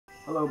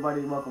Hello everybody,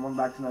 welcome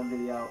back to another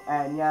video.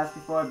 And yes,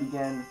 before I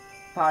begin,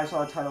 probably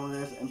saw the title of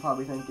this and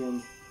probably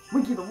thinking,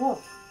 Winky the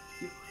Wolf!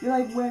 You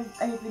like when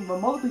anything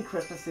remotely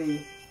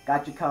Christmassy?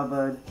 Got you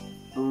covered.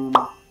 Boom.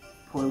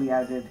 Poorly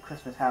edited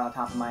Christmas hat on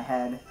top of my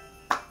head.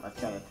 Let's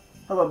get it.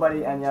 Hello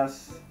everybody, and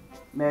yes,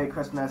 Merry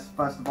Christmas.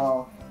 First of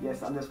all,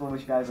 yes, I'm just want to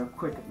wish you guys a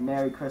quick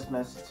Merry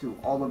Christmas to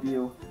all of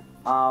you.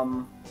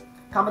 Comment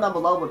down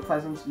below what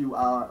presents you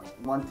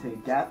want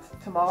to get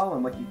tomorrow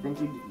and what you think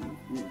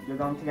you're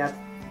going to get.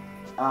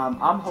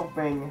 I'm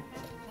hoping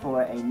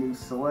for a new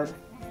sword,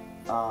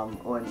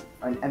 well,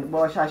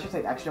 I should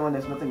say extra one.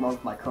 There's nothing wrong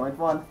with my current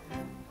one.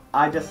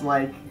 I just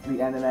like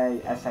the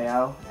anime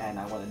SAO, and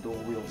I want a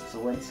dual-wield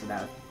sword, so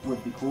that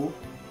would be cool.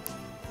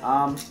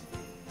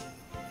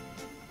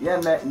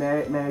 Yeah,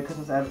 Merry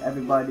Christmas,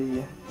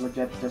 everybody.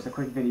 Legit, just a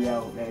quick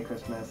video. Merry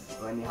Christmas,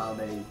 or any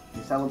holiday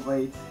you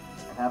celebrate,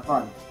 and have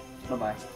fun. Bye-bye.